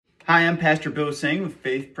Hi, I'm Pastor Bill Sang with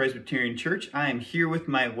Faith Presbyterian Church. I am here with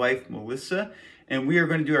my wife, Melissa, and we are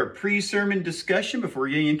going to do our pre-sermon discussion before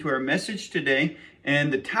getting into our message today.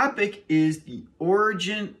 And the topic is the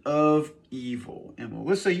origin of evil. And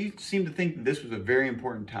Melissa, you seem to think that this was a very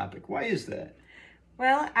important topic. Why is that?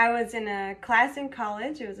 Well, I was in a class in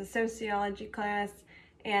college. It was a sociology class,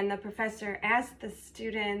 and the professor asked the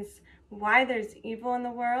students why there's evil in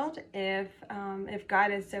the world if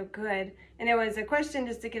God is so good. And it was a question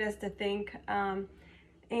just to get us to think.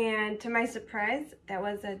 And to my surprise, that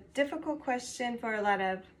was a difficult question for a lot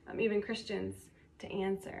of even Christians to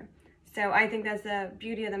answer. So I think that's the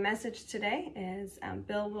beauty of the message today is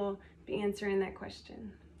Bill will be answering that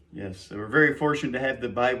question. Yes, so we're very fortunate to have the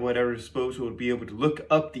Bible at our disposal to be able to look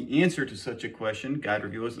up the answer to such a question. God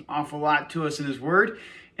reveals an awful lot to us in His Word.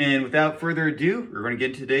 And without further ado, we're going to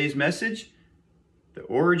get into today's message, the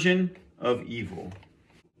origin of evil.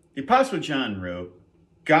 The Apostle John wrote,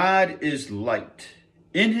 "God is light.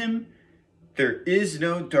 In Him there is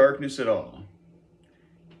no darkness at all.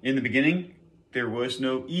 In the beginning there was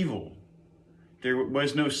no evil. There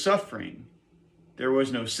was no suffering. There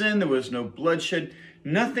was no sin. There was no bloodshed.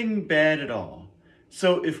 Nothing bad at all."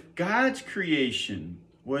 So if God's creation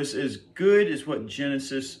was as good as what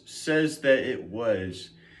Genesis says that it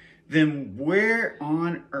was, then where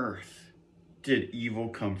on earth did evil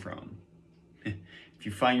come from? If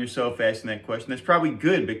you find yourself asking that question, that's probably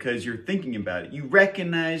good because you're thinking about it. You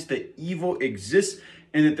recognize that evil exists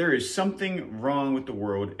and that there is something wrong with the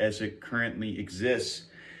world as it currently exists.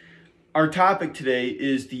 Our topic today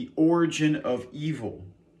is the origin of evil.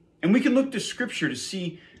 And we can look to Scripture to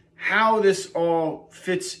see how this all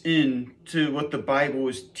fits in to what the Bible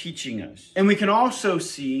is teaching us. And we can also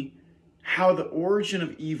see how the origin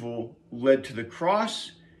of evil led to the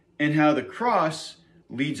cross and how the cross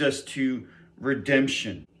leads us to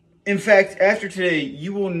redemption. In fact, after today,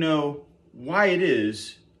 you will know why it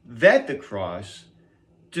is that the cross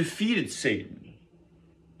defeated Satan.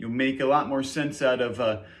 You'll make a lot more sense out of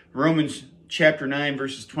Romans chapter 9,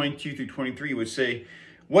 verses 22 through 23, which say,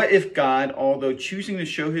 "What if God, although choosing to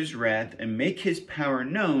show His wrath and make His power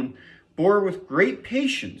known, bore with great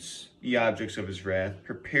patience the objects of His wrath,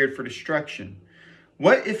 prepared for destruction?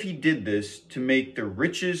 What if He did this to make the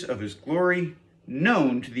riches of His glory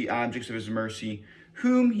known to the objects of His mercy,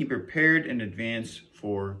 whom He prepared in advance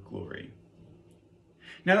for glory?"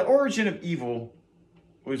 Now, the origin of evil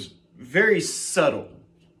was very subtle.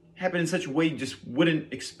 Happened in such a way you just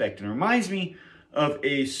wouldn't expect. And it reminds me of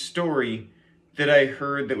a story that I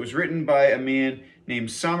heard that was written by a man named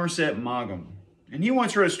Somerset Maugham. And he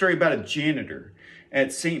once wrote a story about a janitor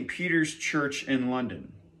at St. Peter's Church in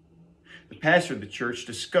London. The pastor of the church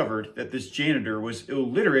discovered that this janitor was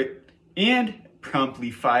illiterate and promptly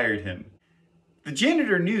fired him. The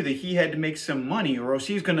janitor knew that he had to make some money or else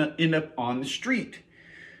he was going to end up on the street.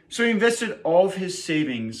 So he invested all of his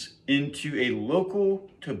savings into a local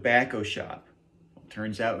tobacco shop. Well, it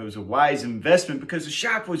turns out it was a wise investment because the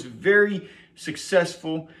shop was very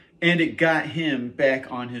successful and it got him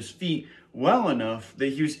back on his feet well enough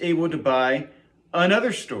that he was able to buy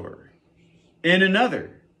another store and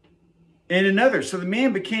another and another. So the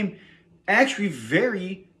man became actually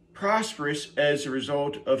very prosperous as a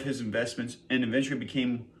result of his investments and eventually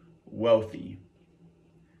became wealthy.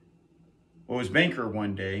 Well, his banker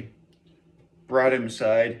one day brought him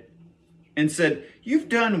aside and said, "You've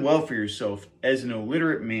done well for yourself as an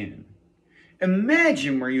illiterate man.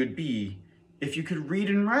 Imagine where you would be if you could read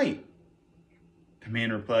and write." The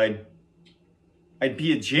man replied, "I'd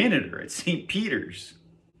be a janitor at St. Peter's."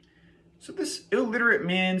 So this illiterate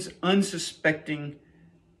man's unsuspecting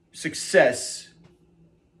success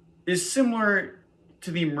is similar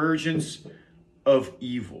to the emergence of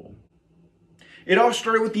evil. It all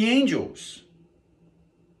started with the angels.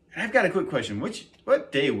 And I've got a quick question.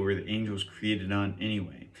 What day were the angels created on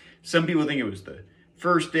anyway? Some people think it was the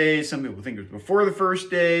first day. Some people think it was before the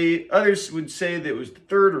first day. Others would say that it was the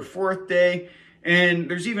third or fourth day. And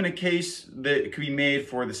there's even a case that it could be made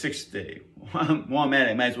for the sixth day. While I'm at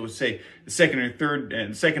it, I might as well say the second and third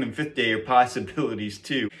and second and fifth day are possibilities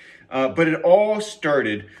too. But it all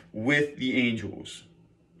started with the angels.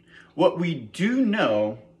 What we do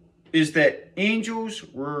know is that angels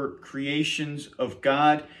were creations of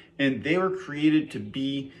God, and they were created to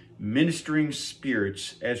be ministering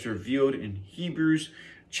spirits as revealed in Hebrews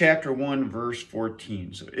chapter 1, verse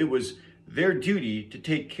 14. So it was their duty to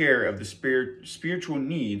take care of the spiritual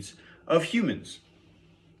needs of humans.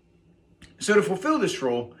 So to fulfill this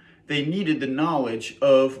role, they needed the knowledge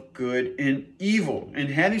of good and evil. And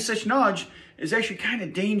having such knowledge is actually kind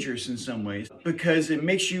of dangerous in some ways because it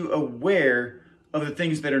makes you aware of the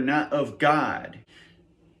things that are not of God.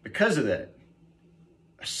 because of that,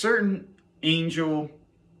 a certain angel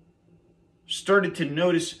started to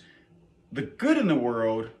notice the good in the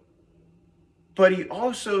world, but he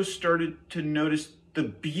also started to notice the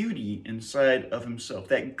beauty inside of himself,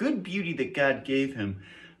 that good beauty that God gave him.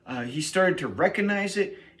 He started to recognize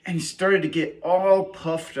it, and he started to get all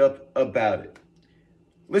puffed up about it.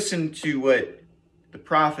 Listen to what the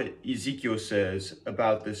prophet Ezekiel says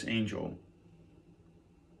about this angel.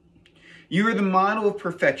 You are the model of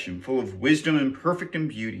perfection, full of wisdom and perfect in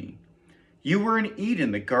beauty. You were in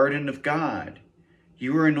Eden, the garden of God.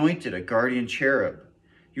 You were anointed a guardian cherub.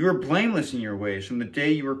 You were blameless in your ways from the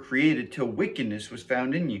day you were created till wickedness was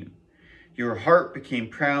found in you. Your heart became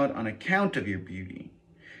proud on account of your beauty,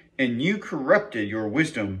 and you corrupted your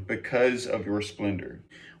wisdom because of your splendor.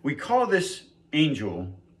 We call this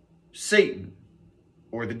angel Satan,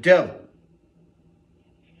 or the devil.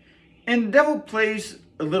 And the devil plays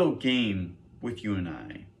a little game with you and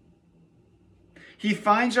I. He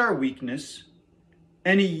finds our weakness,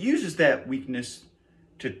 and he uses that weakness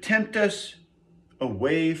to tempt us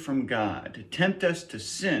away from God, to tempt us to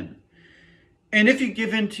sin. And if you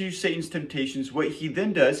give in to Satan's temptations, what he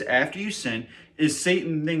then does after you sin is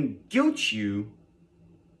Satan then guilts you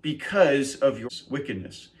because of your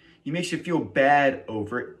wickedness. He makes you feel bad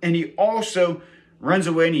over it. And he also runs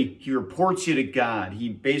away and he reports you to God. He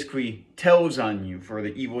basically tells on you for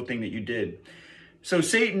the evil thing that you did. So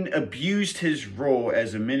Satan abused his role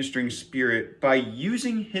as a ministering spirit by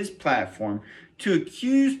using his platform to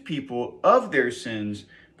accuse people of their sins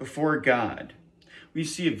before God. We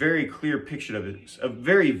see a very clear picture of this, a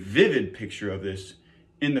very vivid picture of this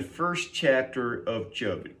in the first chapter of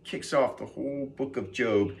Job. It kicks off the whole book of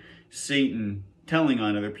Job, Satan telling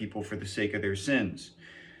on other people for the sake of their sins.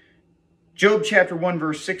 Job chapter 1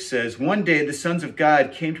 verse 6 says, one day the sons of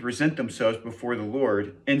God came to present themselves before the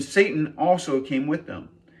Lord, and Satan also came with them.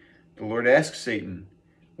 The Lord asked Satan,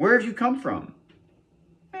 where have you come from?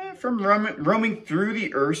 From roaming through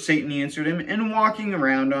the earth, Satan answered him, and walking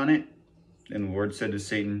around on it. Then the Lord said to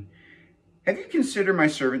Satan, have you considered my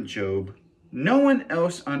servant Job? No one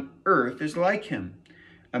else on earth is like him,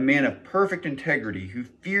 a man of perfect integrity who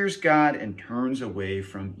fears God and turns away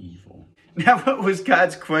from evil. Now, what was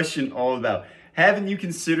God's question all about? Haven't you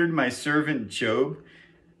considered my servant Job?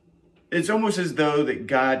 It's almost as though that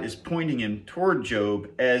God is pointing him toward Job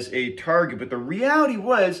as a target. But the reality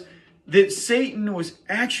was that Satan was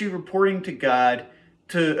actually reporting to God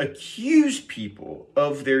to accuse people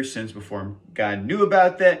of their sins before him. God knew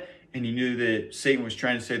about that, and he knew that Satan was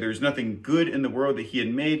trying to say there's nothing good in the world that he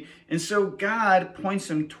had made. And so God points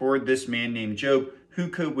him toward this man named Job, who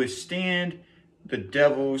could withstand the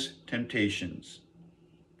devil's temptations.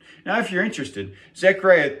 Now, if you're interested,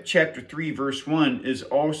 Zechariah chapter 3, verse 1 is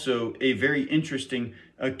also a very interesting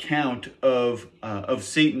account of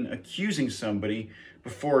Satan accusing somebody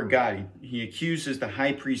before God. He accuses the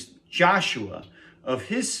high priest Joshua of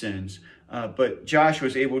his sins, but Joshua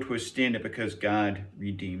is able to withstand it because God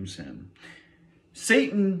redeems him.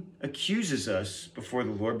 Satan accuses us before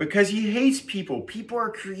the Lord because he hates people. People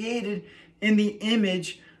are created in the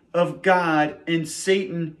image of God, and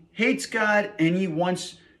Satan hates God, and he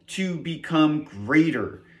wants to become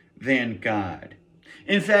greater than God.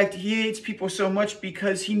 In fact, he hates people so much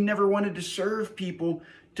because he never wanted to serve people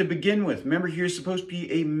to begin with. Remember, he was supposed to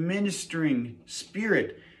be a ministering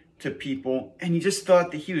spirit to people, and he just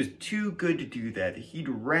thought that he was too good to do that he'd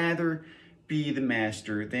rather be the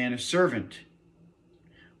master than a servant.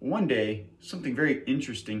 One day, something very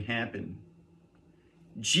interesting happened.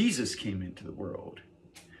 Jesus came into the world.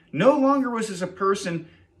 No longer was this a person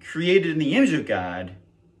created in the image of God.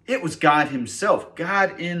 It was God himself,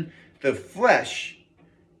 God in the flesh.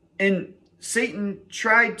 And Satan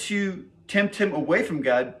tried to tempt him away from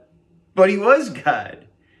God, but he was God.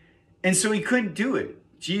 And so he couldn't do it.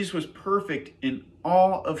 Jesus was perfect in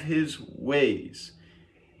all of his ways.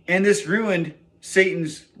 And this ruined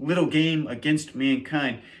Satan's little game against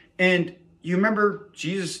mankind. And you remember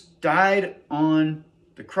Jesus died on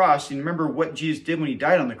the cross. You remember what Jesus did when he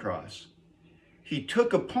died on the cross. He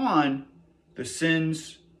took upon the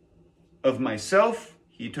sins of myself.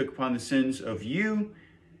 He took upon the sins of you.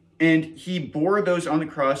 And he bore those on the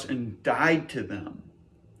cross and died to them.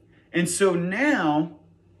 And so now,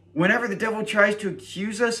 whenever the devil tries to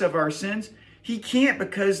accuse us of our sins, he can't,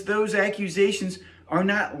 because those accusations are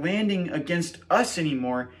not landing against us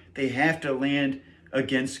anymore. They have to land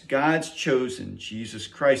against God's chosen, Jesus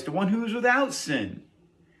Christ, the one who is without sin.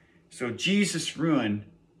 So Jesus ruined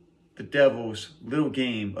the devil's little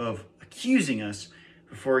game of accusing us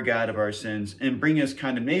before God of our sins and bringing us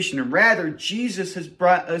condemnation. And rather, Jesus has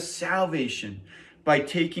brought us salvation by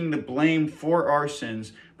taking the blame for our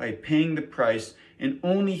sins, by paying the price, and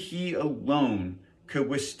only he alone could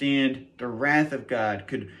withstand the wrath of God,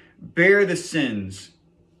 could bear the sins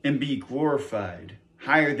and be glorified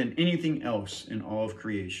higher than anything else in all of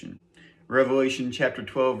creation. Revelation chapter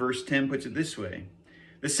 12 verse 10 puts it this way: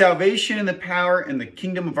 the salvation and the power and the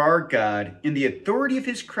kingdom of our God and the authority of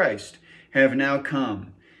his Christ have now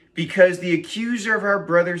come, because the accuser of our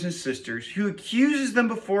brothers and sisters, who accuses them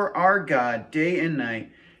before our God day and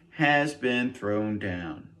night, has been thrown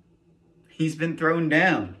down. He's been thrown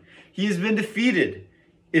down. He has been defeated.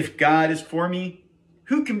 If God is for me,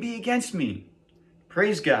 who can be against me?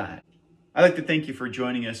 Praise God. I'd like to thank you for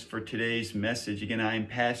joining us for today's message. Again, I'm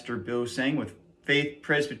Pastor Bill Sang with Faith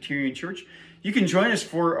Presbyterian Church. You can join us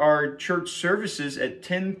for our church services at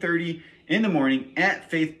 10:30 in the morning at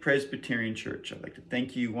Faith Presbyterian Church. I'd like to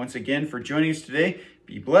thank you once again for joining us today.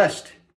 Be blessed.